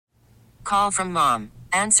call from mom.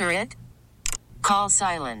 Answer it. Call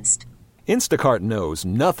silenced. Instacart knows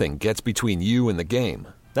nothing gets between you and the game.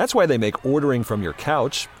 That's why they make ordering from your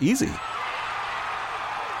couch easy.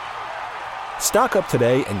 Stock up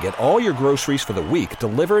today and get all your groceries for the week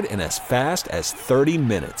delivered in as fast as 30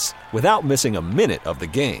 minutes without missing a minute of the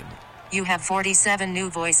game. You have 47 new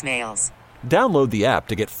voicemails. Download the app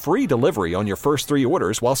to get free delivery on your first 3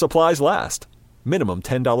 orders while supplies last. Minimum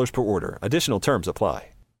 $10 per order. Additional terms apply.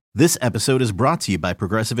 This episode is brought to you by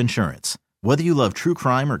Progressive Insurance. Whether you love true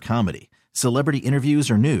crime or comedy, celebrity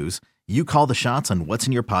interviews or news, you call the shots on what's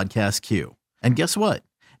in your podcast queue. And guess what?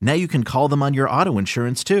 Now you can call them on your auto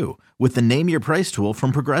insurance too with the Name Your Price tool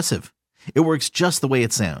from Progressive. It works just the way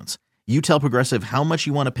it sounds. You tell Progressive how much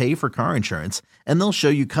you want to pay for car insurance, and they'll show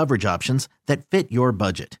you coverage options that fit your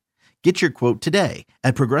budget. Get your quote today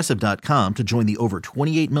at Progressive.com to join the over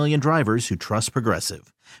 28 million drivers who trust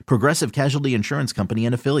Progressive. Progressive Casualty Insurance Company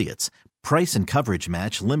and Affiliates. Price and coverage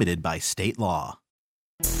match limited by state law.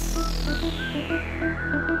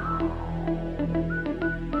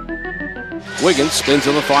 Wiggins spins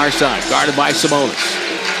on the far side, guarded by Sabonis.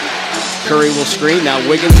 Curry will screen. Now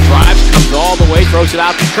Wiggins drives, comes all the way, throws it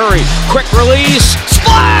out to Curry. Quick release,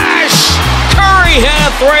 splash! Curry had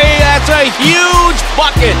 3. That's a huge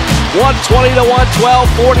bucket. 120 to 112,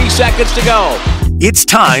 40 seconds to go. It's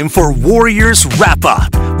time for Warriors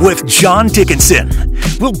Wrap-Up with John Dickinson.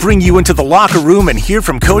 We'll bring you into the locker room and hear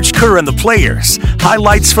from Coach Kerr and the players,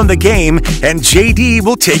 highlights from the game, and JD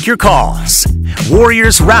will take your calls.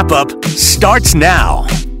 Warriors Wrap-Up starts now.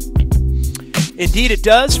 Indeed it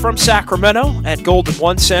does, from Sacramento at Golden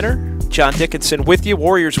One Center. John Dickinson with you.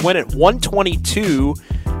 Warriors win at 122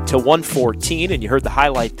 to 114, and you heard the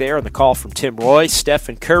highlight there on the call from Tim Roy.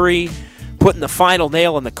 Stephen Curry putting the final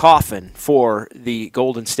nail in the coffin for the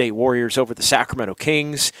Golden State Warriors over the Sacramento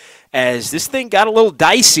Kings, as this thing got a little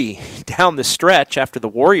dicey down the stretch after the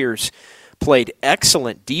Warriors played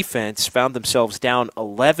excellent defense, found themselves down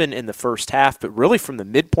 11 in the first half, but really from the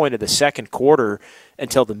midpoint of the second quarter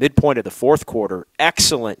until the midpoint of the fourth quarter,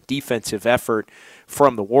 excellent defensive effort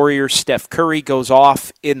from the Warriors. Steph Curry goes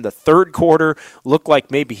off in the third quarter, looked like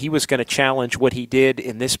maybe he was going to challenge what he did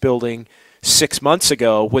in this building 6 months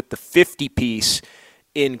ago with the 50-piece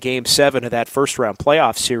in Game 7 of that first-round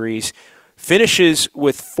playoff series. Finishes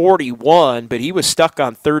with 41, but he was stuck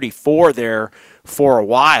on 34 there for a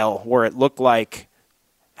while, where it looked like,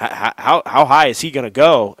 how high is he going to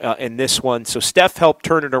go in this one? So Steph helped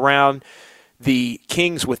turn it around. The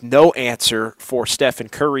Kings with no answer for Stephen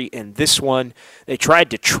Curry in this one. They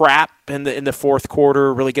tried to trap in the fourth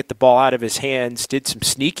quarter, really get the ball out of his hands, did some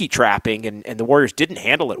sneaky trapping, and the Warriors didn't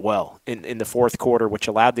handle it well in the fourth quarter, which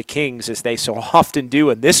allowed the Kings, as they so often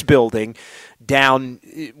do in this building, down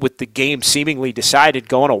with the game seemingly decided,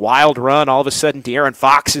 going a wild run. All of a sudden, De'Aaron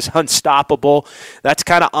Fox is unstoppable. That's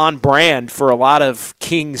kind of on brand for a lot of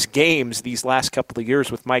Kings games these last couple of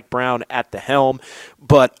years with Mike Brown at the helm.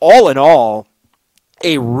 But all in all,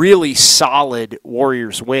 a really solid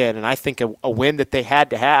Warriors win, and I think a win that they had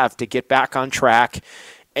to have to get back on track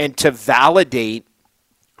and to validate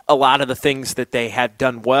a lot of the things that they had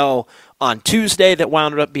done well on Tuesday that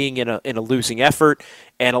wound up being in a losing effort,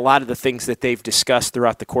 and a lot of the things that they've discussed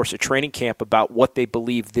throughout the course of training camp about what they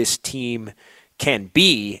believe this team can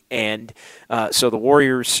be. And so the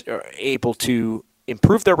Warriors are able to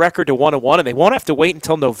improve their record to 1-1, and they won't have to wait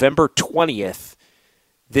until November 20th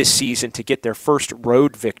this season to get their first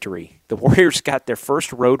road victory. The Warriors got their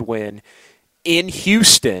first road win in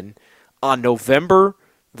Houston on November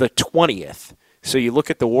the 20th. So you look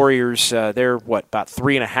at the Warriors, they're, about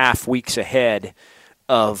 3.5 weeks ahead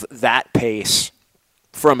of that pace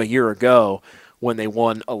from a year ago when they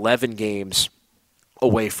won 11 games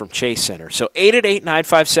away from Chase Center. So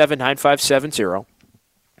 888-957-9570,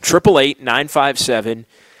 888-957-9570.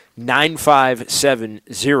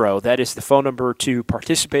 That is the phone number to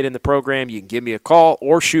participate in the program. You can give me a call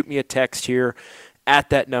or shoot me a text here at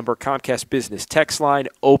that number. Comcast Business text line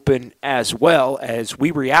open as well, as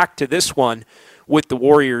we react to this one with the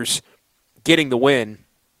Warriors getting the win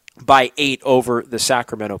by 8 over the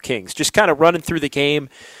Sacramento Kings. Just kind of running through the game,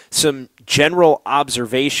 some general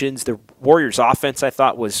observations. The Warriors offense, I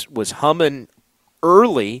thought, was humming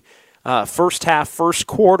early. First half, first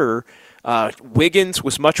quarter, Wiggins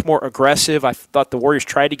was much more aggressive. I thought the Warriors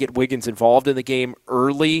tried to get Wiggins involved in the game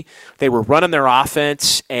early. They were running their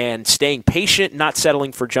offense and staying patient, not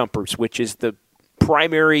settling for jumpers, which is the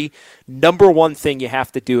primary number one thing you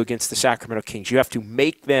have to do against the Sacramento Kings. You have to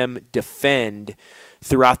make them defend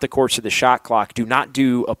throughout the course of the shot clock. Do not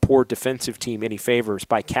do a poor defensive team any favors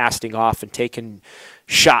by casting off and taking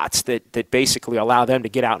shots that basically allow them to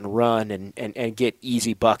get out and run and get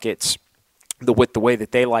easy buckets with the way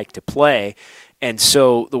that they like to play. And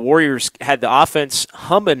so the Warriors had the offense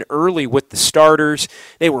humming early with the starters.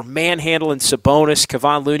 They were manhandling Sabonis.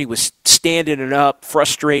 Kevon Looney was standing it up,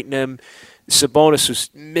 frustrating him. Sabonis was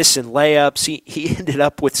missing layups. He ended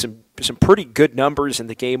up with some pretty good numbers in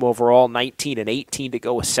the game overall, 19 and 18 to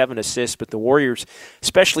go with 7 assists. But the Warriors,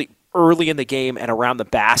 especially early in the game and around the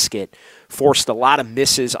basket, forced a lot of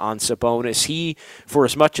misses on Sabonis. For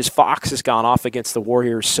as much as Fox has gone off against the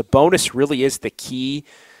Warriors, Sabonis really is the key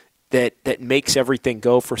that makes everything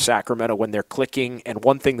go for Sacramento when they're clicking. And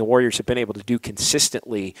one thing the Warriors have been able to do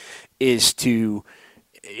consistently is to,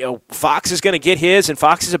 Fox is going to get his, and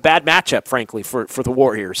Fox is a bad matchup, frankly, for the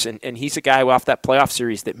Warriors. And he's a guy off that playoff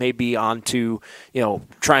series that may be on to,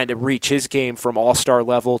 trying to reach his game from all-star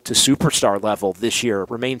level to superstar level this year. It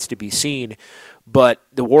remains to be seen. But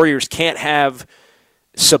the Warriors can't have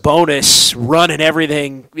Sabonis running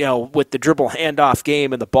everything, with the dribble handoff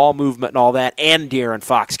game and the ball movement and all that, and De'Aaron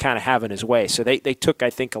Fox kind of having his way. So they took, I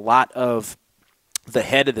think, a lot of the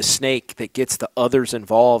head of the snake that gets the others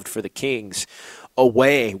involved for the Kings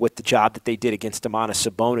away with the job that they did against Domantas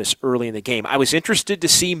Sabonis early in the game. I was interested to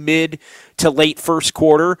see mid to late first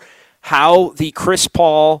quarter how the Chris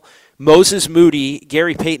Paul, Moses Moody,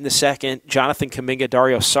 Gary Payton II, Jonathan Kuminga,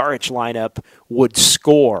 Dario Saric lineup would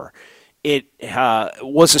score. It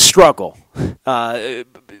was a struggle.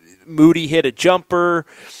 Moody hit a jumper,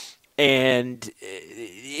 and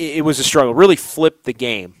it was a struggle. Really flipped the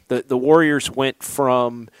game. The Warriors went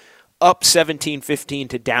from up 17-15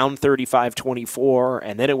 to down 35-24,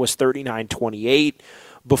 and then it was 39-28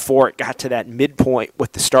 before it got to that midpoint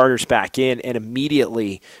with the starters back in, and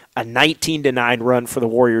immediately a 19-9 run for the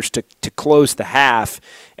Warriors to close the half,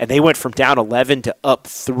 and they went from down 11 to up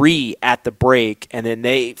 3 at the break, and then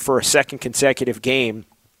they, for a second consecutive game,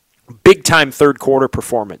 big-time third-quarter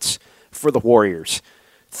performance for the Warriors.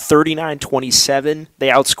 39-27, they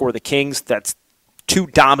outscore the Kings. That's 2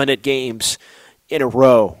 dominant games in a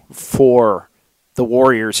row for the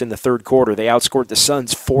Warriors in the third quarter. They outscored the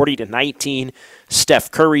Suns 40-19.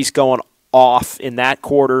 Steph Curry's going off in that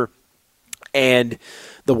quarter, and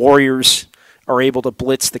the Warriors are able to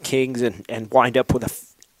blitz the Kings and wind up with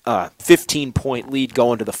a 15-point lead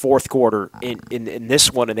going to the fourth quarter in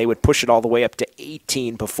this one, and they would push it all the way up to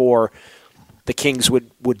 18 before the Kings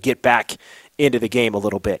would get back into the game a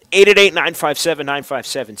little bit.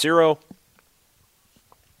 888-957-9570.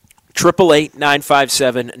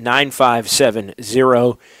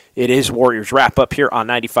 888-957-9570. It is Warriors wrap up here on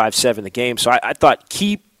 95.7 The Game. So I thought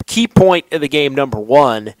key point of the game number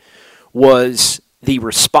one was the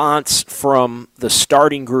response from the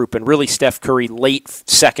starting group and really Steph Curry late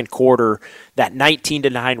second quarter, that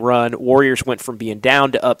 19-9 run. Warriors went from being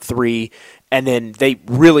down to up 3, and then they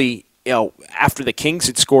really, after the Kings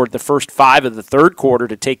had scored the first 5 of the third quarter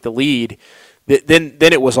to take the lead, then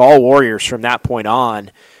it was all Warriors from that point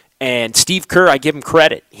on. And Steve Kerr, I give him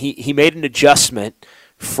credit. He made an adjustment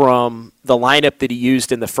from the lineup that he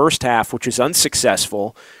used in the first half, which was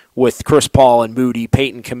unsuccessful, with Chris Paul and Moody,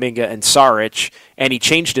 Payton, Kuminga, and Saric, and he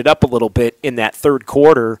changed it up a little bit in that third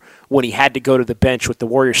quarter when he had to go to the bench with the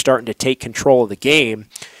Warriors starting to take control of the game.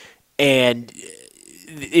 And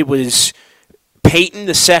it was Payton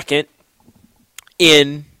II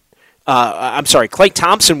Klay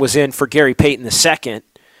Thompson was in for Gary Payton II,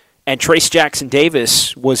 and Trace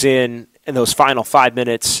Jackson-Davis was in those final 5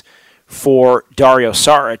 minutes for Dario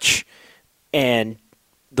Saric. And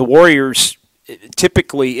the Warriors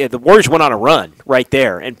went on a run right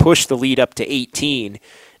there and pushed the lead up to 18.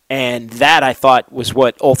 And that, I thought, was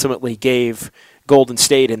what ultimately gave Golden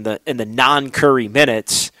State in the non-Curry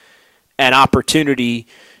minutes an opportunity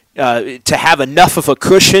to have enough of a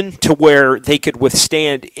cushion to where they could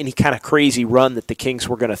withstand any kind of crazy run that the Kings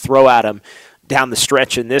were going to throw at them down the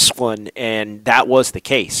stretch in this one, and that was the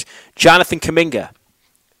case. Jonathan Kuminga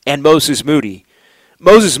and Moses Moody.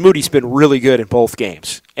 Moses Moody's been really good in both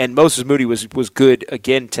games, and Moses Moody was good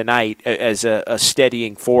again tonight as a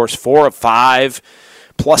steadying force. 4 of 5,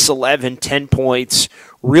 plus 11, 10 points.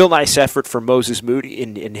 Real nice effort for Moses Moody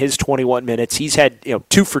in his 21 minutes. He's had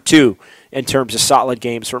 2 for 2 in terms of solid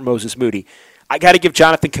games for Moses Moody. I got to give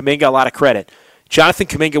Jonathan Kuminga a lot of credit. Jonathan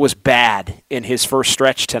Kuminga was bad in his first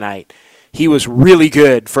stretch tonight. He was really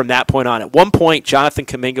good from that point on. At one point, Jonathan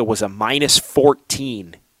Kuminga was a minus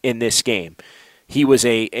 14 in this game. He was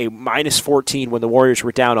a minus 14 when the Warriors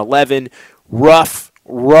were down 11. Rough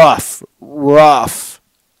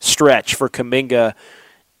stretch for Kuminga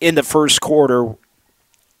in the first quarter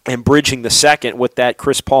and bridging the second with that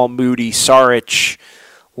Chris Paul, Moody, Saric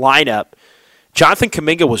lineup. Jonathan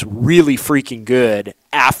Kuminga was really freaking good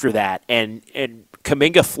after that, and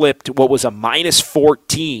Kuminga flipped what was a minus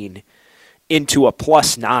 14 into a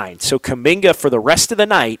 +9. So Kuminga for the rest of the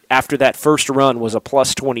night after that first run was a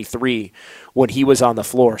 +23 when he was on the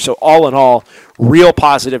floor. So all in all, real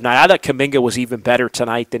positive night. I thought Kuminga was even better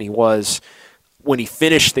tonight than he was when he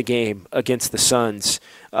finished the game against the Suns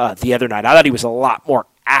the other night. I thought he was a lot more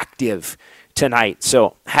active tonight.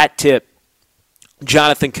 So hat tip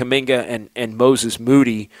Jonathan Kuminga and Moses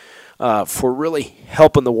Moody for really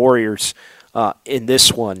helping the Warriors in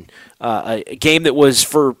this one. A game that was,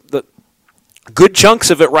 for the good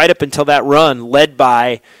chunks of it right up until that run, led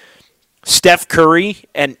by Steph Curry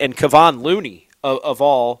and Kevon Looney, of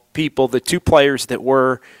all people, the two players that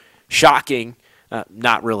were shocking.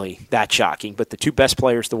 Not really that shocking, but the two best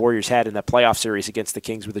players the Warriors had in that playoff series against the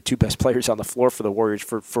Kings were the two best players on the floor for the Warriors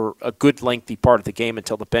for a good lengthy part of the game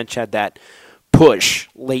until the bench had that push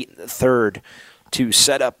late in the third to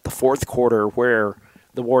set up the fourth quarter where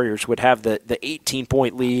the Warriors would have the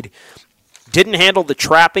 18-point lead. Didn't handle the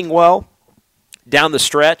trapping well down the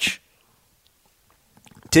stretch.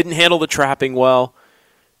 Didn't handle the trapping well,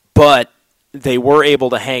 but they were able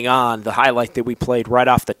to hang on. The highlight that we played right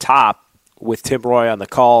off the top with Tim Roy on the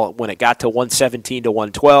call, when it got to 117 to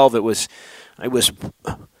 112, it was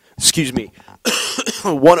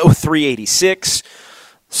 103-86.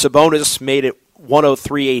 Sabonis made it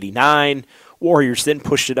 103-89. Warriors then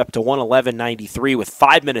pushed it up to 111-93 with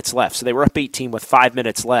 5 minutes left. So they were up 18 with 5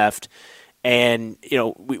 minutes left. And,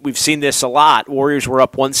 we've seen this a lot. Warriors were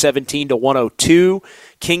up 117 to 102.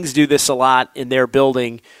 Kings do this a lot in their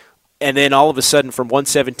building. And then all of a sudden from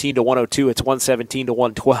 117 to 102, it's 117 to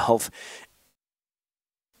 112.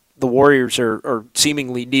 The Warriors are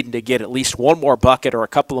seemingly needing to get at least one more bucket or a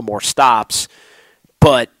couple of more stops.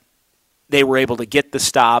 But they were able to get the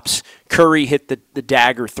stops. Curry hit the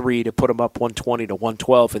dagger three to put them up 120 to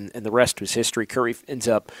 112, and the rest was history. Curry ends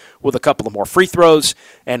up with a couple of more free throws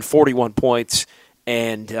and 41 points.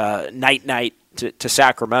 And night to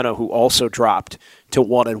Sacramento, who also dropped to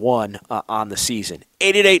 1-1 on the season.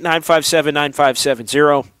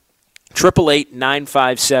 888-957-9570,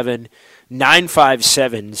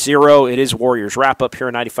 888-957-9570. It is Warriors wrap-up here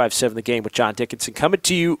on 95.7 The Game with John Dickinson, coming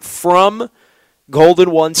to you from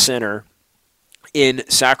Golden One Center in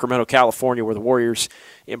Sacramento, California, where the Warriors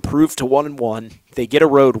improved to 1-1. They get a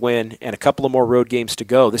road win and a couple of more road games to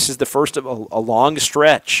go. This is the first of a long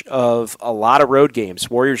stretch of a lot of road games.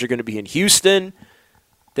 Warriors are going to be in Houston,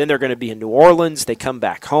 then they're going to be in New Orleans. They come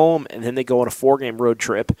back home, and then they go on a 4-game road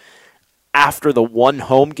trip after the one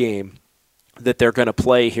home game that they're going to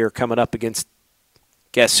play here coming up against,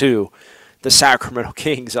 guess who? The Sacramento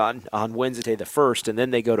Kings on Wednesday the 1st, and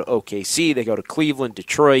then they go to OKC, they go to Cleveland,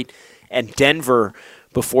 Detroit, and Denver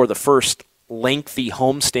before the first lengthy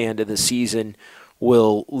homestand of the season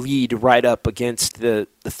will lead right up against the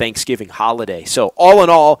Thanksgiving holiday. So all in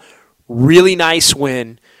all, really nice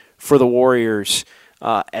win for the Warriors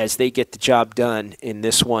as they get the job done in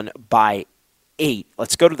this one by 8.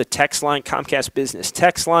 Let's go to the text line, Comcast Business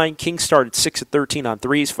text line. Kings started 6 of 13 on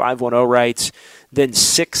threes, 510 writes, then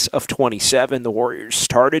 6 of 27. The Warriors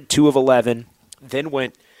started 2 of 11, then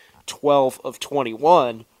went 12 of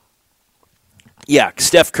 21. Yeah,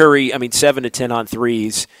 Steph Curry, 7 to 10 on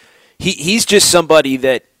threes. He's just somebody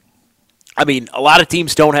that, a lot of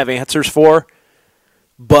teams don't have answers for,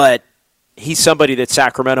 but he's somebody that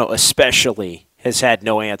Sacramento especially has had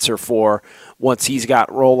no answer for once he's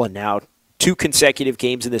got rolling now. 2 consecutive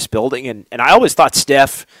games in this building, and I always thought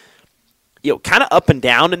Steph, kind of up and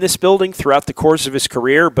down in this building throughout the course of his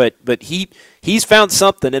career, but he's found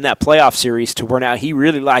something in that playoff series to where now he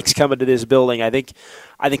really likes coming to this building. I think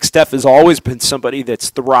Steph has always been somebody that's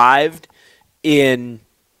thrived in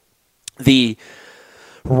the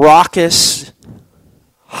raucous,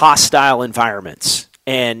 hostile environments,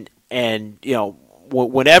 and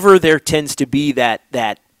whenever there tends to be that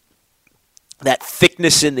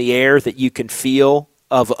thickness in the air that you can feel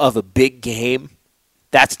of a big game,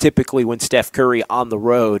 that's typically when Steph Curry on the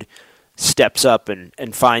road steps up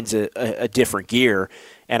and finds a different gear.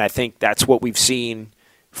 And I think that's what we've seen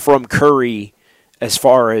from Curry as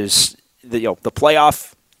far as the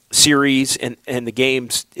playoff series and the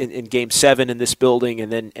games in Game 7 in this building,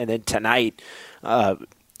 and then tonight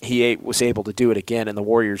he was able to do it again, and the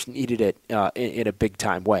Warriors needed it in a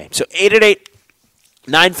big-time way. So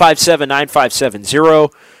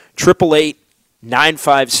 888-957-9570,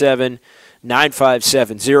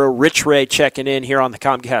 888-957-9570. Rich Ray checking in here on the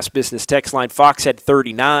Comcast Business text line. Fox had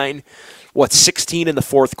 39, 16 in the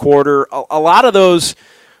fourth quarter. A lot of those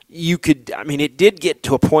it did get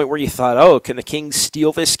to a point where you thought, can the Kings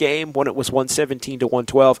steal this game when it was 117 to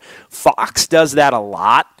 112? Fox does that a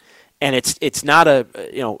lot, And it's not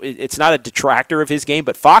a detractor of his game,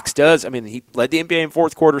 but Fox does. I mean, he led the NBA in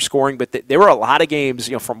fourth quarter scoring, but there were a lot of games,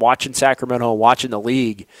 from watching Sacramento and watching the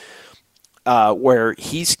league, where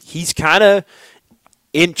he's kind of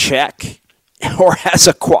in check or has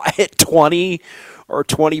a quiet 20 or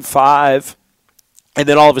 25, and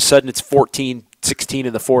then all of a sudden it's 14-16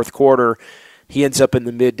 in the fourth quarter. He ends up in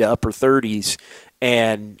the mid to upper 30s.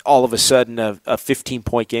 And all of a sudden, a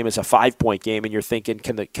 15-point game is a 5-point game, and you're thinking,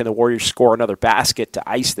 can the Warriors score another basket to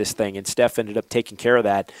ice this thing? And Steph ended up taking care of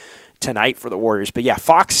that tonight for the Warriors. But yeah,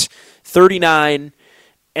 Fox 39,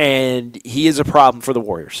 and he is a problem for the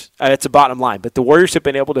Warriors. That's a bottom line. But the Warriors have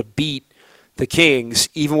been able to beat the Kings,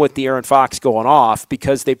 even with the Aaron Fox going off,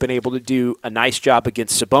 because they've been able to do a nice job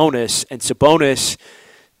against Sabonis, and Sabonis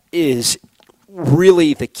is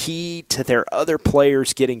really the key to their other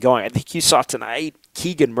players getting going. I think you saw tonight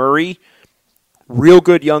Keegan Murray, real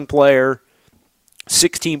good young player,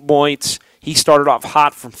 16 points. He started off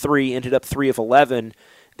hot from 3, ended up 3 of 11.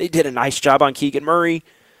 They did a nice job on Keegan Murray.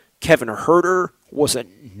 Kevin Huerter was a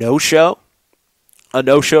no-show. A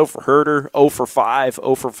no-show for Huerter, 0 for 5,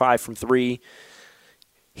 0 for 5 from 3.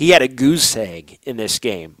 He had a goose egg in this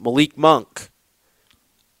game. Malik Monk,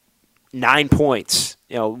 9 points.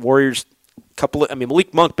 Warriors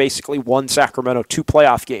Malik Monk basically won Sacramento 2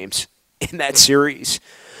 playoff games in that series.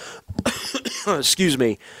 Excuse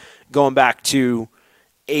me, going back to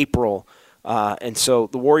April. And so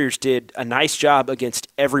the Warriors did a nice job against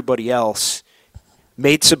everybody else,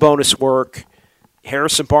 made Sabonis work.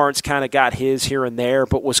 Harrison Barnes kind of got his here and there,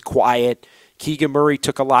 but was quiet. Keegan Murray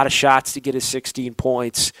took a lot of shots to get his 16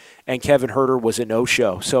 points, and Kevin Huerter was a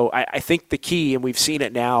no-show. So I think the key, and we've seen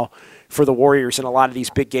it now for the Warriors in a lot of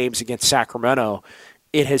these big games against Sacramento,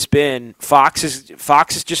 it has been Fox is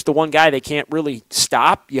just the one guy they can't really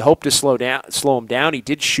stop. You hope to slow him down. He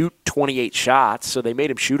did shoot 28 shots, so they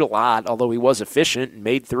made him shoot a lot, although he was efficient and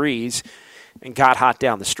made threes and got hot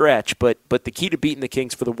down the stretch. But the key to beating the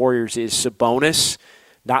Kings for the Warriors is Sabonis,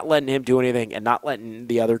 not letting him do anything and not letting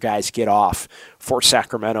the other guys get off for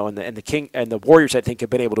Sacramento. And the Warriors, I think, have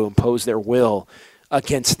been able to impose their will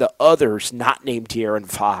against the others not named De'Aaron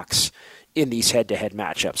Fox in these head-to-head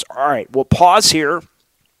matchups. All right, we'll pause here.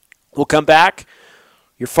 We'll come back.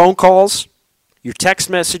 Your phone calls, your text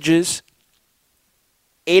messages,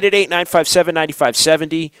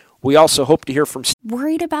 888-957-9570. We also hope to hear from...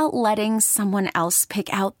 Worried about letting someone else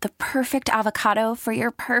pick out the perfect avocado for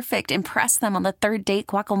your perfect impress them on the third date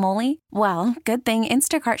guacamole? Well, good thing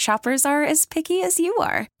Instacart shoppers are as picky as you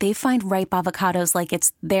are. They find ripe avocados like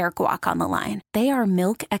it's their guac on the line. They are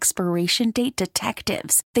milk expiration date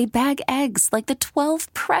detectives. They bag eggs like the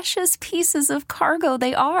 12 precious pieces of cargo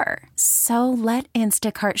they are. So let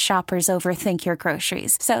Instacart shoppers overthink your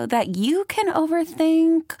groceries so that you can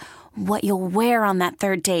overthink what you'll wear on that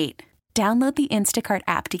third date. Download the Instacart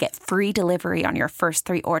app to get free delivery on your first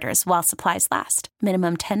 3 orders while supplies last.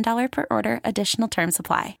 Minimum $10 per order. Additional terms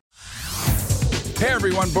apply. Hey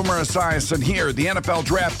everyone, Boomer Esiason here. The NFL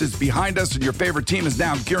Draft is behind us and your favorite team is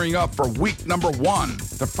now gearing up for week number 1.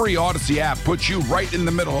 The free Odyssey app puts you right in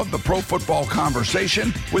the middle of the pro football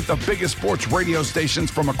conversation with the biggest sports radio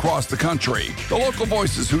stations from across the country. The local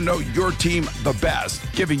voices who know your team the best,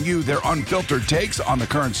 giving you their unfiltered takes on the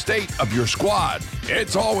current state of your squad.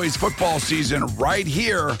 It's always football season right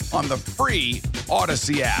here on the free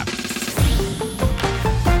Odyssey app.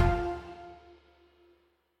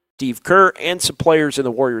 Steve Kerr and some players in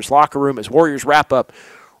the Warriors locker room as Warriors wrap up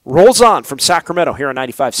rolls on from Sacramento here on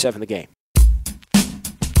 95.7 The Game.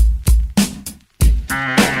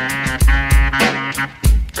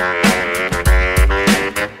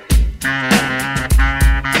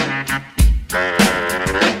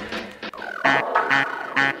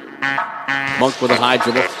 Monk with a high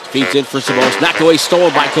dribble, feeds in for Sabonis, knocked away,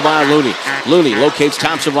 stolen by Kevon Looney. Looney locates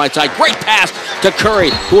Thompson right side, great pass to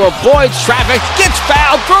Curry, who avoids traffic, gets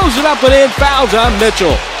fouled, throws it up and in, fouls on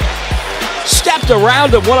Mitchell. Stepped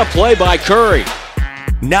around him, what a play by Curry.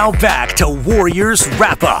 Now back to Warriors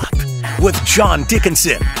Wrap-Up with John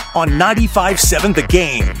Dickinson on 95.7 The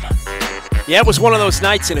Game. Yeah, it was one of those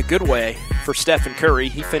nights in a good way for Stephen Curry.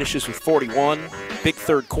 He finishes with 41. Big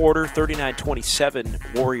third quarter,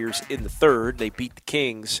 39-27 Warriors in the third. They beat the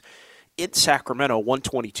Kings in Sacramento,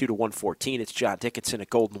 122-114. It's John Dickinson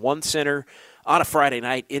at Golden One Center on a Friday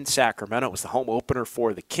night in Sacramento. It was the home opener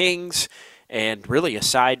for the Kings. And really,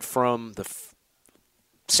 aside from the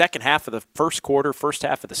second half of the first quarter, first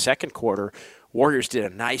half of the second quarter, Warriors did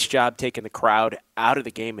a nice job taking the crowd out of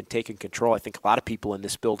the game and taking control. I think a lot of people in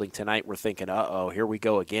this building tonight were thinking, uh-oh, here we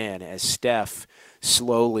go again, as Steph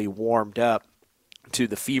slowly warmed up to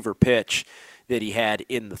the fever pitch that he had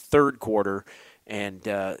in the third quarter. and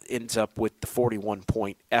ends up with the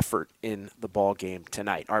 41-point effort in the ball game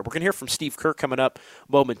tonight. All right, we're going to hear from Steve Kerr coming up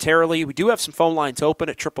momentarily. We do have some phone lines open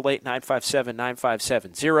at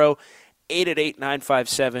 888-957-9570,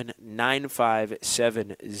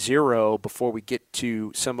 888-957-9570 before we get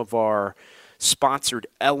to some of our sponsored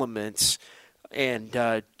elements. And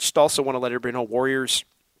just also want to let everybody know Warriors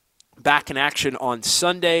back in action on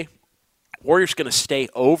Sunday. Warriors going to stay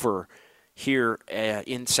over here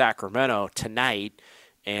in Sacramento tonight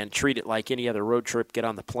and treat it like any other road trip, get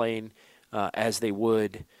on the plane as they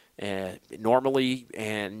would normally.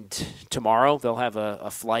 And tomorrow they'll have a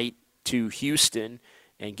flight to Houston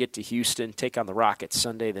and get to Houston, take on the Rockets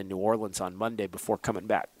Sunday, then New Orleans on Monday before coming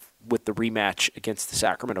back with the rematch against the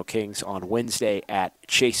Sacramento Kings on Wednesday at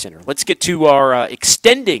Chase Center. Let's get to our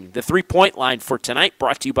extending the three-point line for tonight,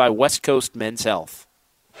 brought to you by West Coast Men's Health.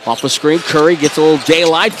 Off the screen, Curry gets a little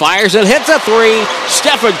daylight, fires and hits a three.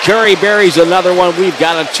 Stephen Curry buries another one. We've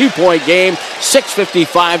got a 2-point game,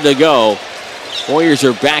 6:55 to go. Warriors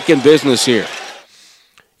are back in business here.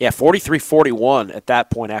 Yeah, 43-41 at that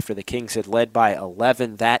point after the Kings had led by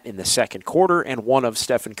 11, that in the second quarter, and one of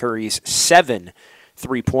Stephen Curry's 7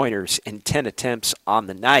 three-pointers in 10 attempts on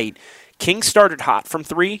the night. Kings started hot from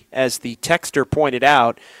three, as the texter pointed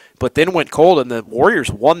out, but then went cold, and the Warriors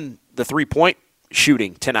won the three-point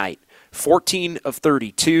shooting tonight. 14 of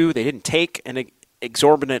 32. They didn't take an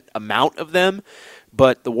exorbitant amount of them,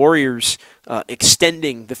 but the Warriors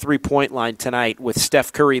extending the three-point line tonight with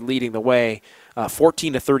Steph Curry leading the way.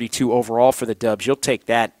 14 to 32 overall for the Dubs. You'll take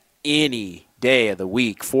that any day of the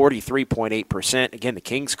week. 43.8%. Again, the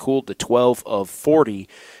Kings cooled to 12 of 40,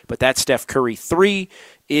 but that Steph Curry three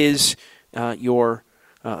is your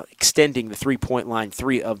extending the three-point line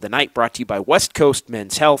three of the night, brought to you by West Coast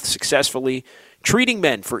Men's Health, successfully treating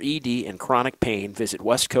men for ED and chronic pain. Visit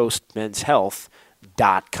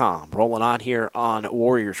westcoastmenshealth.com. Rolling on here on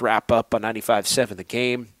Warriors Wrap-Up on 95.7 The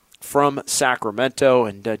Game from Sacramento.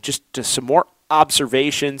 And just some more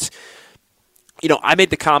observations. You know, I made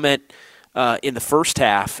the comment in the first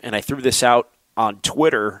half, and I threw this out on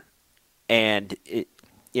Twitter, and I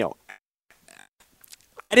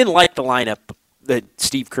didn't like the lineup that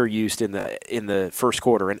Steve Kerr used in the first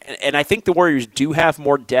quarter, and I think the Warriors do have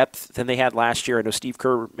more depth than they had last year. I know Steve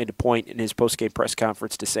Kerr made a point in his postgame press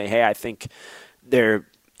conference to say, "Hey, I think their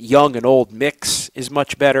young and old mix is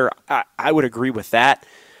much better." I would agree with that,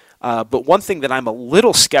 but one thing that I'm a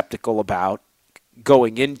little skeptical about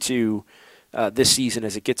going into this season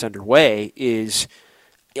as it gets underway is,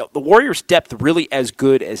 the Warriors' depth really as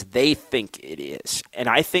good as they think it is. And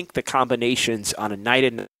I think the combinations on a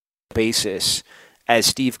night-and-night basis as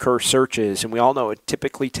Steve Kerr searches, and we all know it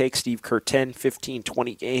typically takes Steve Kerr 10, 15,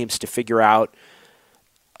 20 games to figure out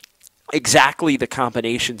exactly the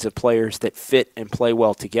combinations of players that fit and play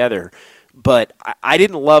well together. But I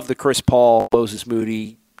didn't love the Chris Paul, Moses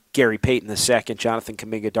Moody, Gary Payton II, Jonathan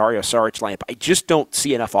Kuminga, Dario Saric lineup. I just don't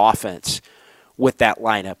see enough offense with that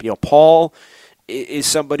lineup. Paul is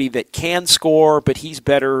somebody that can score, but he's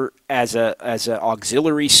better as a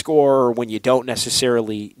auxiliary scorer when you don't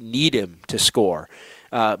necessarily need him to score.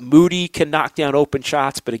 Moody can knock down open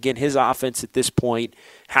shots, but again, his offense at this point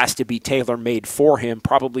has to be tailor-made for him,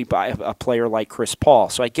 probably by a player like Chris Paul.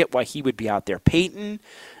 So I get why he would be out there. Payton,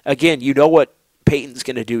 again, you know what Payton's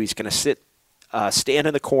going to do. He's going to stand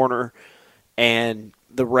in the corner, and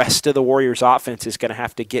the rest of the Warriors' offense is going to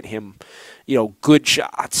have to get him, good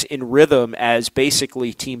shots in rhythm as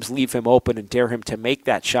basically teams leave him open and dare him to make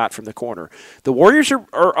that shot from the corner. The Warriors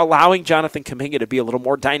are allowing Jonathan Kuminga to be a little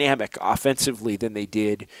more dynamic offensively than they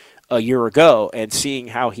did a year ago, and seeing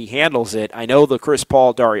how he handles it. I know the Chris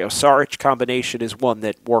Paul, Dario Saric combination is one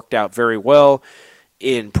that worked out very well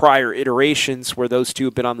in prior iterations where those two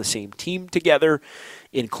have been on the same team together,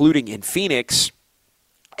 including in Phoenix.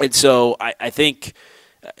 And so I think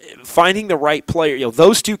finding the right player,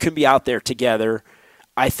 those two can be out there together.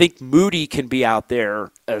 I think Moody can be out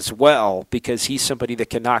there as well because he's somebody that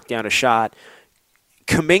can knock down a shot.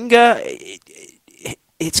 Kuminga,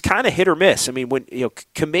 it's kind of hit or miss. I mean, when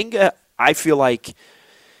Kuminga, I feel like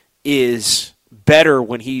is better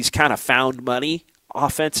when he's kind of found money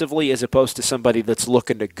offensively as opposed to somebody that's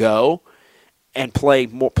looking to go and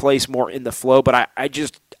plays more in the flow. But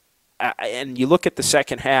and you look at the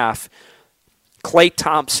second half, Klay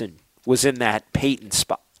Thompson was in that Payton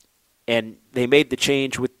spot, and they made the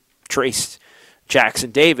change with Trace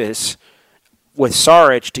Jackson-Davis with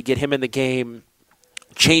Saric to get him in the game,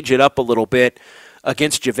 change it up a little bit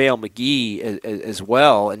against JaVale McGee as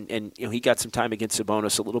well, and he got some time against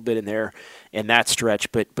Sabonis a little bit in there in that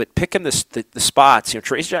stretch, but picking the spots,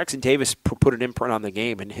 Trace Jackson-Davis put an imprint on the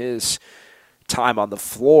game in his time on the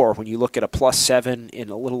floor. When you look at a +7 in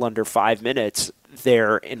a little under 5 minutes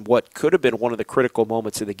there in what could have been one of the critical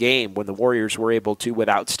moments of the game when the Warriors were able to,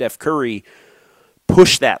 without Steph Curry,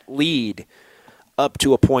 push that lead up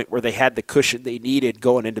to a point where they had the cushion they needed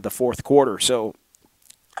going into the fourth quarter. So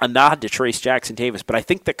a nod to Trace Jackson-Davis, but I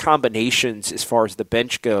think the combinations as far as the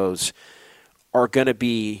bench goes are going to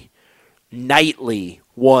be nightly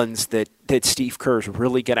ones that Steve Kerr is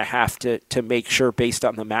really going to have to make sure, based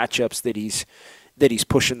on the matchups, that he's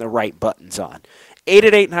pushing the right buttons on.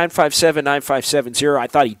 888-957-9570. I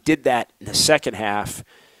thought he did that in the second half.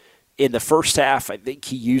 In the first half, I think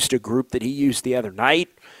he used a group that he used the other night,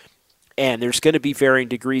 and there's going to be varying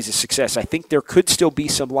degrees of success. I think there could still be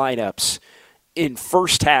some lineups in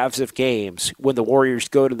first halves of games when the Warriors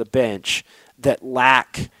go to the bench that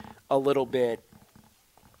lack a little bit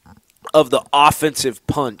of the offensive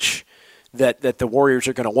punch that the Warriors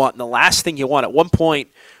are going to want. And the last thing you want, at one point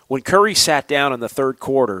when Curry sat down in the third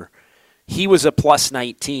quarter, he was a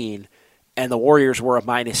 +19, and the Warriors were a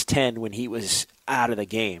 -10 when he was out of the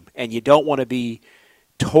game. And you don't want to be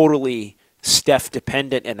totally Steph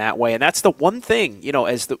dependent in that way. And that's the one thing,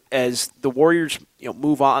 as the Warriors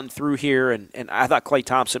move on through here, and I thought Klay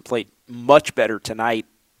Thompson played much better tonight,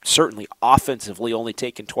 certainly offensively, only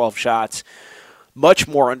taking 12 shots. Much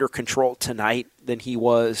more under control tonight than he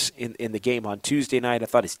was in the game on Tuesday night. I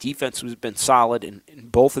thought his defense has been solid in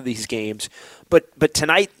both of these games. But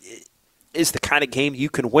tonight is the kind of game you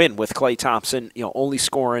can win with Klay Thompson, only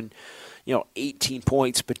scoring 18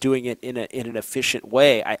 points, but doing it in an efficient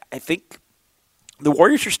way. I think the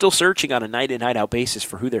Warriors are still searching on a night-in, night-out basis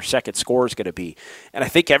for who their second scorer is going to be. And I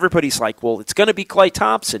think everybody's like, well, it's going to be Klay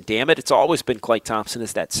Thompson. Damn it, it's always been Klay Thompson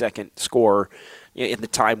as that second scorer in the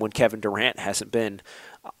time when Kevin Durant hasn't been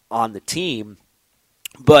on the team.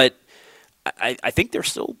 But I think they're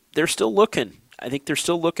still looking. I think they're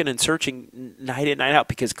still looking and searching night in, night out,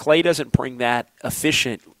 because Klay doesn't bring that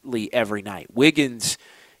efficiently every night. Wiggins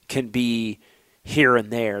can be here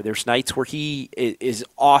and there. There's nights where he is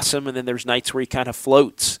awesome, and then there's nights where he kind of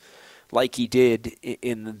floats like he did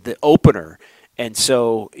in the opener. And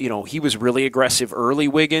so, he was really aggressive early.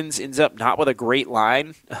 Wiggins ends up not with a great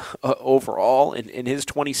line overall in his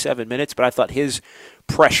 27 minutes, but I thought his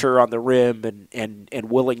pressure on the rim and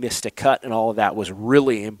willingness to cut and all of that was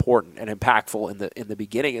really important and impactful in the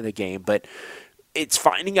beginning of the game. But it's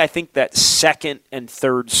finding, I think, that second and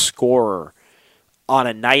third scorer on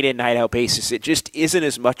a night-in, night-out basis. It just isn't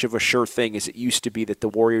as much of a sure thing as it used to be that the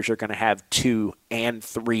Warriors are going to have 2 and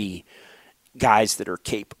 3 guys that are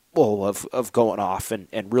capable of going off and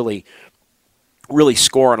really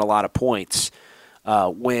scoring a lot of points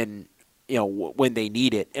when they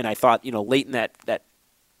need it. And I thought, late in that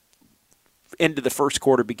end of the first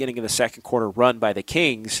quarter, beginning of the second quarter run by the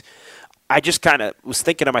Kings, I just kind of was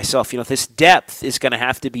thinking to myself, this depth is going to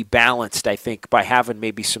have to be balanced, I think, by having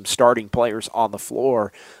maybe some starting players on the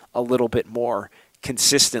floor a little bit more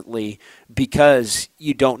consistently, because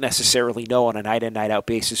you don't necessarily know on a night-in, night-out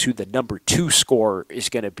basis who the number 2 scorer is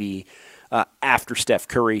going to be after Steph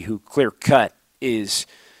Curry, who clear-cut is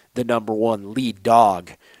the number 1 lead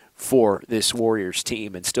dog for this Warriors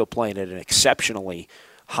team and still playing at an exceptionally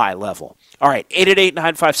high level. All right,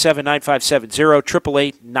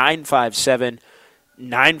 888-957-9570,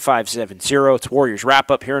 888-957-9570. It's Warriors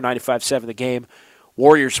wrap-up here, 95.7 The Game.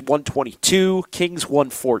 Warriors 122, Kings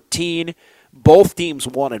 114. Both teams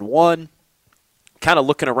 1-1. Kind of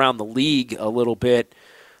looking around the league a little bit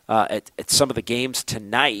at some of the games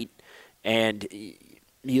tonight, and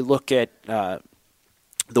you look at the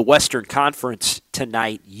Western Conference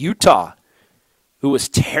tonight. Utah, who was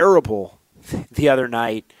terrible the other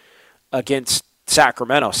night against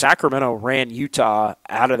Sacramento. Sacramento ran Utah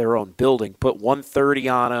out of their own building, put 130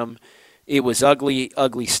 on them. It was ugly,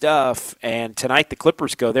 ugly stuff. And tonight the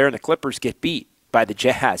Clippers go there, and the Clippers get beat by the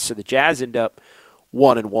Jazz. So the Jazz end up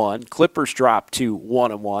 1-1. Clippers drop to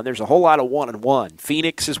 1-1. There's a whole lot of 1-1.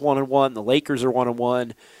 Phoenix is 1-1. The Lakers are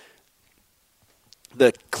 1-1.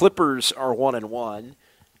 The Clippers are 1-1.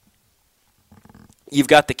 You've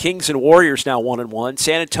got the Kings and Warriors now 1-1.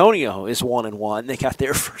 San Antonio is 1-1. They got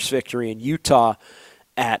their first victory in Utah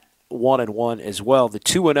at 1-1 as well. The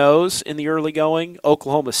 2-0s in the early going,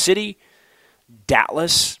 Oklahoma City,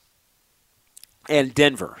 Dallas, and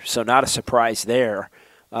Denver. So not a surprise there.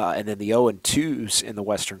 And then the 0-2s in the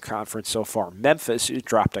Western Conference so far. Memphis, who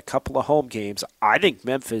dropped a couple of home games. I think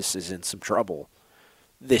Memphis is in some trouble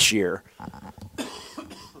this year.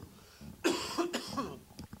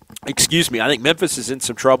 Excuse me. I think Memphis is in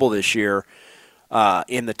some trouble this year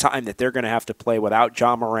in the time that they're going to have to play without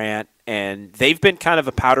John Morant. And they've been kind of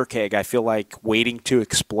a powder keg, I feel like, waiting to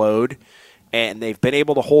explode. and they've been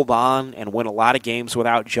able to hold on and win a lot of games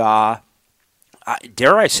without Ja.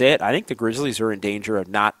 Dare I say it, I think the Grizzlies are in danger of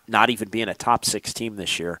not even being a top 6 team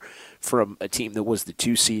this year from a team that was the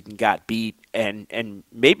 2 seed and got beat and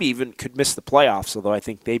maybe even could miss the playoffs, although I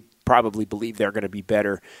think they probably believe they're going to be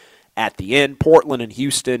better at the end. Portland and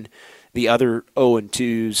Houston, the other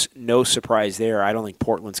 0-2s, no surprise there. I don't think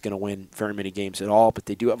Portland's going to win very many games at all, but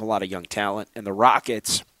they do have a lot of young talent. And the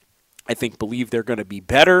Rockets, I think, believe they're going to be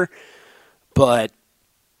better, but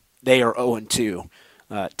they are 0-2.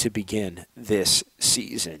 To begin this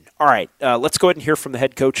season. All right, let's go ahead and hear from the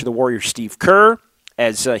head coach of the Warriors, Steve Kerr,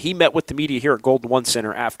 as he met with the media here at Golden One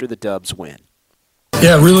Center after the Dubs win.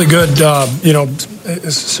 Yeah, really good.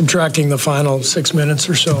 Subtracting the final 6 minutes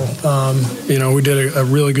or so, we did a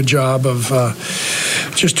really good job of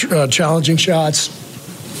just challenging shots,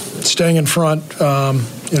 staying in front,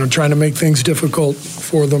 trying to make things difficult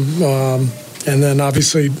for them. And then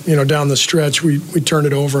obviously, down the stretch, we turned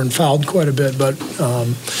it over and fouled quite a bit. But,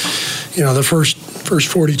 the first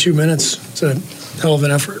 42 minutes, it's a hell of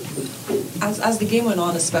an effort. As the game went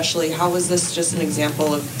on especially, how was this just an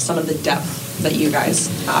example of some of the depth that you guys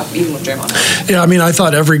have, even with Draymond? Yeah, I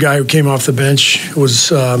thought every guy who came off the bench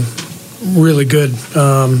was really good.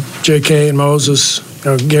 J.K. and Moses,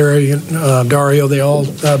 Gary and Dario, they all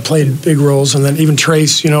played big roles. And then even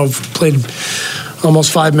Trace, played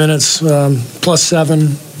almost 5 minutes, plus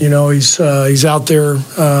 7. He's out there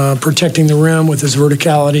protecting the rim with his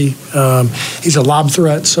verticality. He's a lob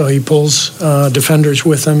threat, so he pulls defenders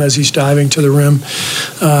with him as he's diving to the rim.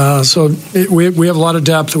 We have a lot of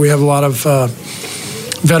depth. We have a lot of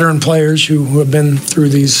veteran players who have been through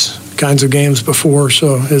these kinds of games before.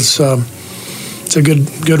 So it's a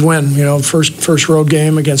good win. First road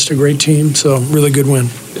game against a great team. So really good win.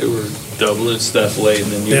 They were doubling Steph late,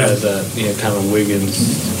 and then you had that kind of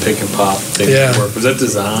Wiggins pick and pop thing to work. Was that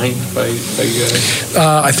designed by you guys?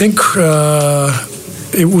 I think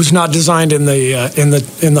it was not designed in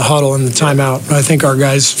the huddle in the timeout. I think our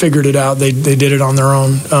guys figured it out. They did it on their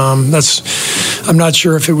own. I'm not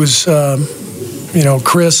sure if it was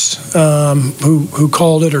Chris who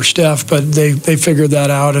called it or Steph, but they figured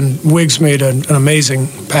that out, and Wiggs made an amazing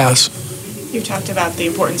pass. You've talked about the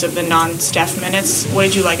importance of the non-Steph minutes. What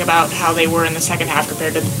did you like about how they were in the second half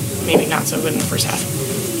compared to maybe not so good in the first half?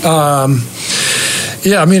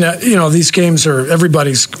 These games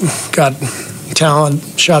everybody's got talent.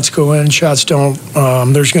 Shots go in, shots don't.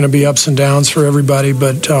 There's going to be ups and downs for everybody,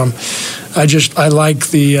 but I like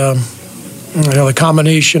the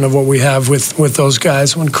combination of what we have with those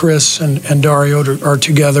guys when Chris and Dario are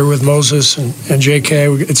together with Moses and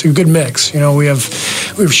J.K. It's a good mix. We have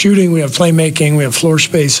shooting, we have playmaking, we have floor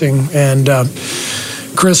spacing, and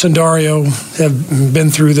Chris and Dario have been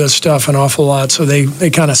through this stuff an awful lot, so they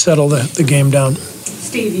kind of settle the game down.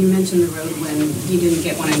 Steve, you mentioned the road when you didn't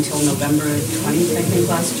get one until November 20th, I think,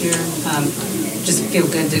 last year. Just feel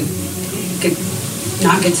good to get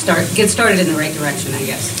started in the right direction, I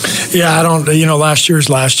guess. Yeah, I don't. Last year's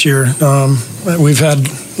last year. We've had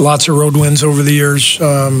lots of road wins over the years,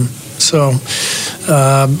 so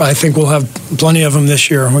I think we'll have plenty of them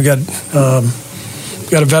this year. We got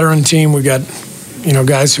a veteran team. We got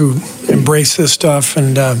guys who embrace this stuff,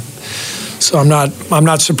 and so I'm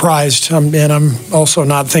not surprised. And I'm also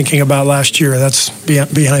not thinking about last year. That's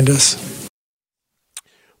behind us.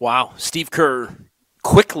 Wow, Steve Kerr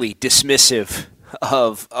quickly dismissive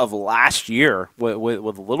of last year with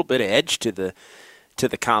a little bit of edge to the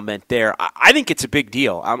comment there. I think it's a big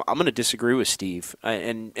deal. I'm going to disagree with Steve,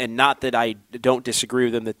 and not that I don't disagree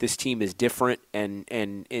with him that this team is different and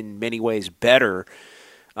in many ways better,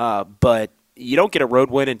 but you don't get a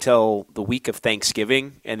road win until the week of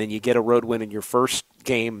Thanksgiving, and then you get a road win in your first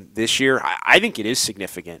game this year. I think it is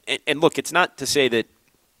significant. And look, it's not to say that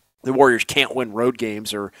the Warriors can't win road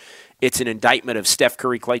games or it's an indictment of Steph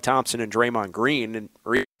Curry, Klay Thompson, and Draymond Green,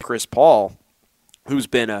 or Chris Paul, who's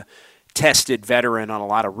been a tested veteran on a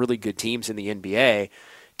lot of really good teams in the NBA.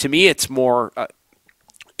 To me, it's more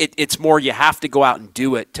you have to go out and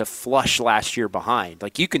do it to flush last year behind.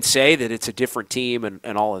 Like, you can say that it's a different team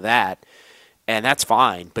and all of that, and that's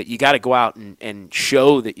fine, but you got to go out and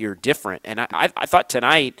show that you're different. And I thought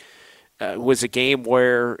tonight was a game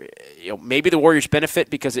where maybe the Warriors benefit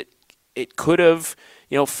because it could have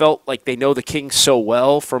felt like they know the Kings so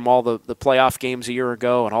well from all the playoff games a year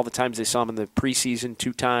ago and all the times they saw them in the preseason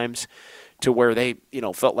 2 times, to where they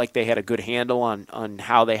felt like they had a good handle on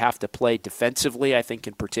how they have to play defensively, I think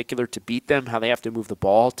in particular, to beat them, how they have to move the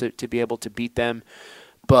ball to be able to beat them.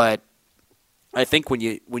 But I think when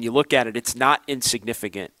you look at it, it's not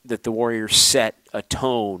insignificant that the Warriors set a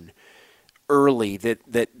tone early that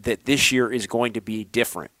this year is going to be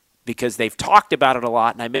different. because they've talked about it a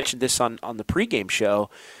lot, and I mentioned this on the pregame show.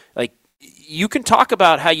 Like, you can talk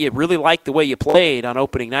about how you really like the way you played on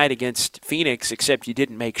opening night against Phoenix, except you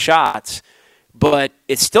didn't make shots, but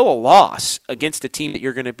it's still a loss against a team that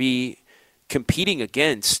you're going to be competing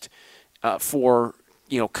against for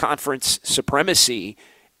conference supremacy,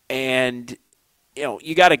 and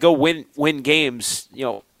you got to go win games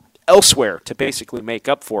elsewhere to basically make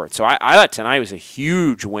up for it. So I thought tonight was a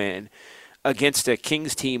huge win against a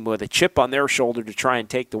Kings team with a chip on their shoulder to try and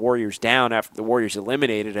take the Warriors down after the Warriors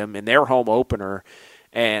eliminated them in their home opener.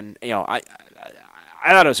 And, I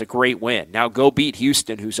thought it was a great win. Now go beat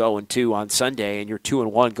Houston, who's 0-2 on Sunday, and you're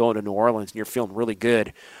 2-1 going to New Orleans, and you're feeling really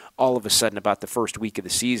good all of a sudden about the first week of the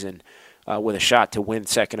season with a shot to win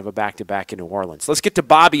second of a back-to-back in New Orleans. Let's get to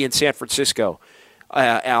Bobby in San Francisco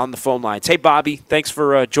on the phone lines. Hey, Bobby, thanks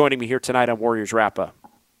for joining me here tonight on Warriors Wrap-Up.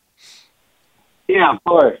 Yeah, of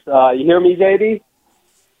course. You hear me, JD?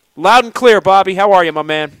 Loud and clear, Bobby. How are you, my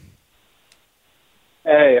man?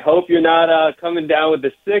 Hey, hope you're not coming down with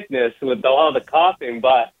the sickness with all the coughing,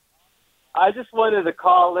 but I just wanted to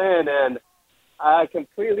call in, and I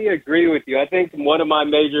completely agree with you. I think one of my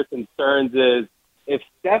major concerns is if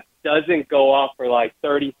Steph doesn't go off for like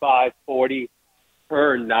 35, 40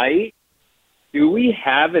 per night, do we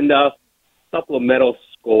have enough supplemental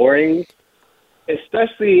scoring?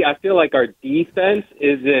 Especially, I feel like our defense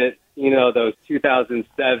isn't, those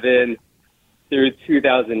 2007 through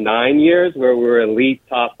 2009 years where we were elite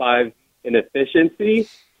top 5 in efficiency.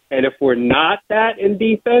 And if we're not that in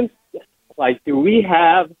defense, like, do we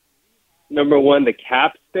have, number one, the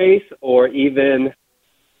cap space, or even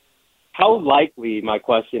how likely, my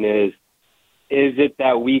question is it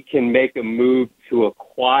that we can make a move to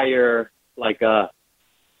acquire like a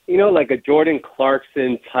Jordan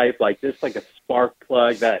Clarkson type, like just like a spark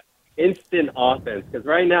plug, that instant offense? Because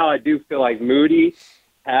right now I do feel like Moody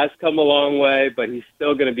has come a long way, but he's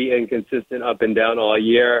still going to be inconsistent up and down all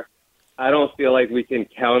year. I don't feel like we can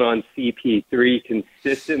count on CP3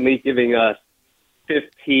 consistently giving us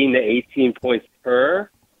 15 to 18 points per.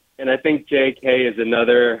 And I think JK is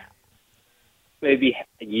another maybe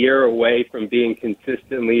a year away from being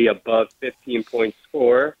consistently above 15-point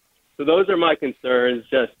score. So those are my concerns.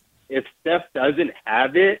 Just if Steph doesn't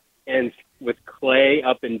have it, and with Clay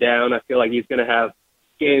up and down, I feel like he's going to have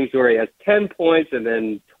games where he has 10 points and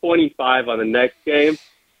then 25 on the next game.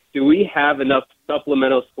 Do we have enough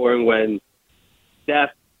supplemental scoring when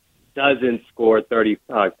Steph doesn't score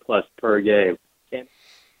 35-plus per game?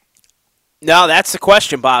 No, that's the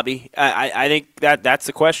question, Bobby. I think that's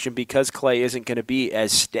the question, because Clay isn't going to be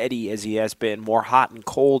as steady as he has been, more hot and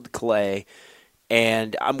cold Clay.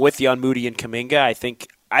 And I'm with you on Moody and Kuminga. I think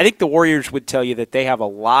the Warriors would tell you that they have a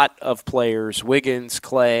lot of players, Wiggins,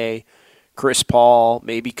 Clay, Chris Paul,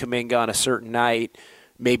 maybe Kuminga on a certain night,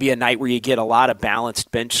 maybe a night where you get a lot of balanced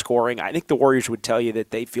bench scoring. I think the Warriors would tell you that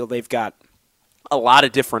they feel they've got a lot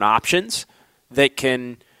of different options that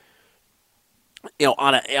can,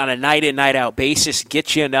 on a night in, night out basis,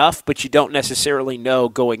 get you enough, but you don't necessarily know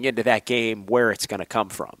going into that game where it's going to come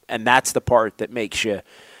from. And that's the part that makes you,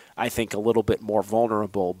 I think, a little bit more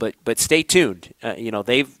vulnerable. But stay tuned.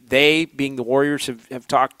 They being the Warriors have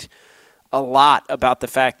talked a lot about the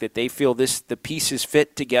fact that they feel the pieces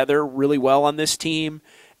fit together really well on this team,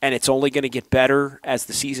 and it's only going to get better as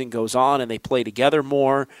the season goes on and they play together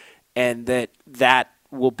more, and that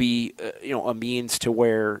will be a means to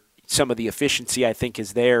where some of the efficiency, I think,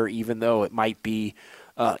 is there, even though it might be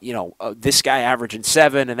this guy averaging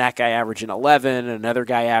 7 and that guy averaging 11 and another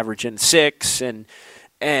guy averaging 6 and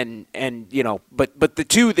but the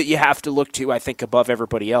two that you have to look to, I think, above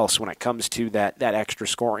everybody else when it comes to that extra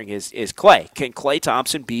scoring is Clay. Can Clay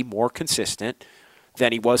Thompson be more consistent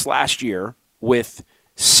than he was last year with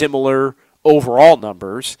similar overall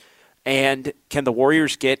numbers? And can the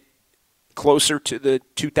Warriors get closer to the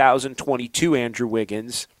 2022 Andrew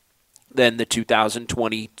Wiggins than the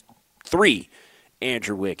 2023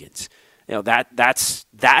 Andrew Wiggins? That's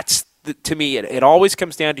to me, it always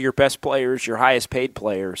comes down to your best players, your highest paid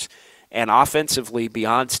players. And offensively,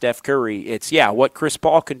 beyond Steph Curry, it's, what Chris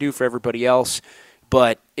Paul can do for everybody else.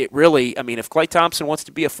 But it really, if Klay Thompson wants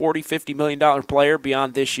to be a $40, $50 million player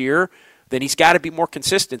beyond this year, then he's got to be more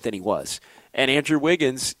consistent than he was. And Andrew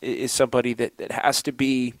Wiggins is somebody that has to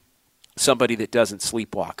be somebody that doesn't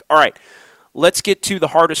sleepwalk. All right, let's get to the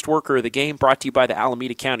hardest worker of the game, brought to you by the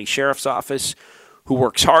Alameda County Sheriff's Office, who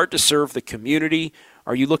works hard to serve the community.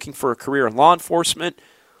 Are you looking for a career in law enforcement?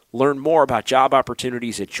 Learn more about job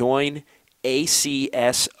opportunities at joinabc.org.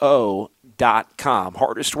 ACSO.com.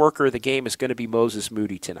 Hardest worker of the game is going to be Moses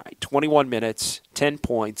Moody tonight. 21 minutes, 10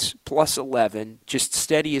 points, plus 11, just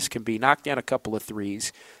steady as can be. Knocked down a couple of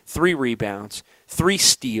threes, 3 rebounds, 3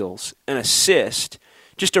 steals, an assist.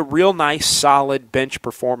 Just a real nice, solid bench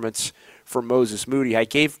performance for Moses Moody. I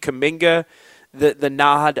gave Kuminga the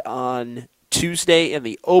nod on Tuesday in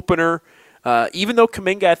the opener. Even though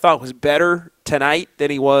Kuminga I thought was better tonight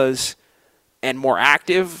than he was and more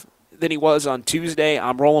active than he was on Tuesday,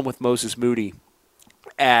 I'm rolling with Moses Moody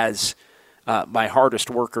as my hardest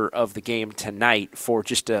worker of the game tonight for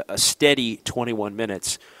just a steady 21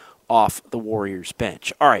 minutes off the Warriors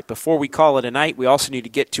bench. All right, before we call it a night, we also need to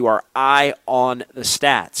get to our Eye on the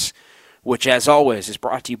Stats, which, as always, is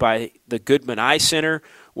brought to you by the Goodman Eye Center.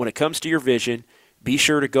 When it comes to your vision, be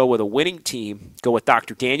sure to go with a winning team. Go with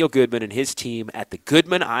Dr. Daniel Goodman and his team at the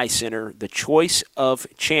Goodman Eye Center, the choice of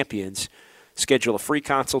champions. Schedule a free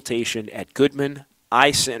consultation at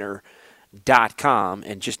goodmaneyecenter.com.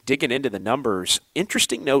 And just digging into the numbers,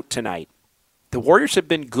 interesting note tonight. The Warriors have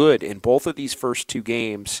been good in both of these first 2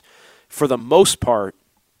 games for the most part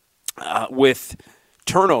with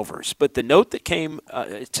turnovers. But the note that came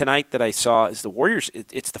tonight that I saw is the Warriors,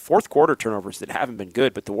 it's the fourth quarter turnovers that haven't been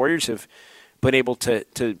good, but the Warriors have been able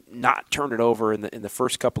to not turn it over in the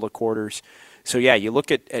first couple of quarters. So, yeah, you look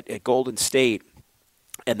at Golden State,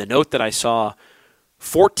 and the note that I saw,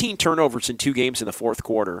 14 turnovers in 2 games in the fourth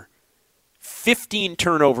quarter, 15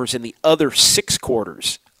 turnovers in the other 6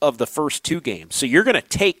 quarters of the first 2 games. So you're going to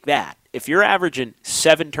take that. If you're averaging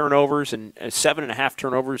 7 turnovers and 7.5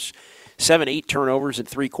 turnovers, 7-8 turnovers in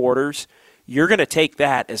 3 quarters, you're going to take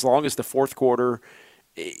that as long as the fourth quarter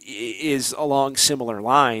is along similar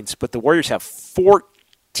lines. But the Warriors have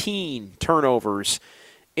 14 turnovers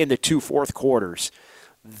in the 2 fourth quarters.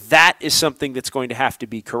 That is something that's going to have to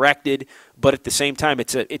be corrected. But at the same time,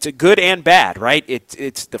 it's a good and bad, right?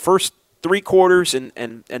 It's the first 3 quarters and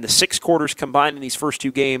the 6 quarters combined in these first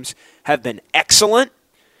 2 games have been excellent.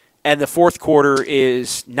 And the fourth quarter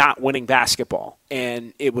is not winning basketball.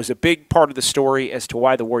 And it was a big part of the story as to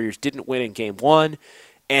why the Warriors didn't win in Game 1.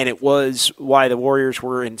 And it was why the Warriors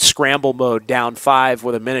were in scramble mode, down 5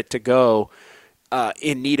 with a minute to go,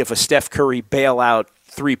 in need of a Steph Curry bailout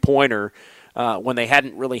 3-pointer when they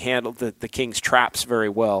hadn't really handled the Kings' traps very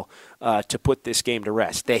well to put this game to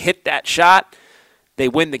rest. They hit that shot. They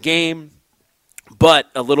win the game.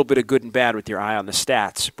 But a little bit of good and bad with your eye on the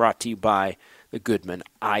stats, brought to you by the Goodman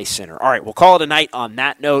Eye Center. All right, we'll call it a night on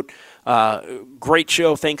that note. Great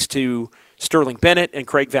show. Thanks to Sterling Bennett and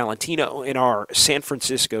Craig Valentino in our San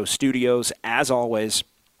Francisco studios. As always,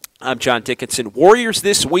 I'm John Dickinson. Warriors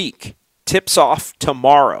this week. Tips off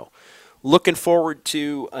tomorrow. Looking forward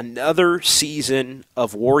to another season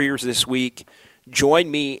of Warriors this week. Join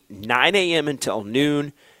me 9 a.m. until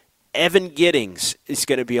noon. Evan Giddings is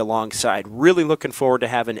going to be alongside. Really looking forward to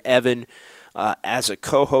having Evan as a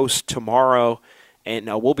co-host tomorrow. And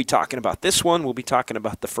we'll be talking about this one. We'll be talking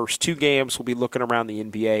about the first 2 games. We'll be looking around the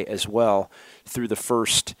NBA as well through the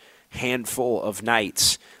first handful of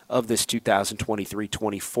nights of this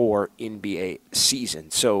 2023-24 NBA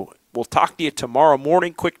season. So we'll talk to you tomorrow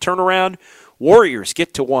morning. Quick turnaround. Warriors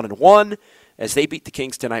get to 1-1 as they beat the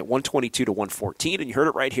Kings tonight 122-114. And you heard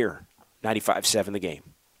it right here, 95.7 The Game.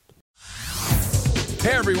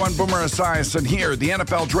 Hey everyone, Boomer Esiason here. The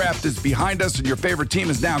NFL Draft is behind us and your favorite team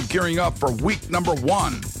is now gearing up for week number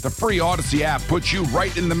 1. The free Odyssey app puts you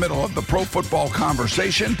right in the middle of the pro football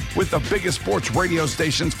conversation with the biggest sports radio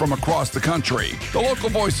stations from across the country. The local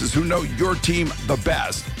voices who know your team the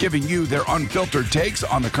best, giving you their unfiltered takes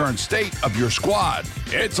on the current state of your squad.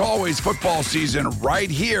 It's always football season right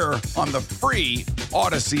here on the free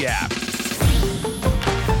Odyssey app.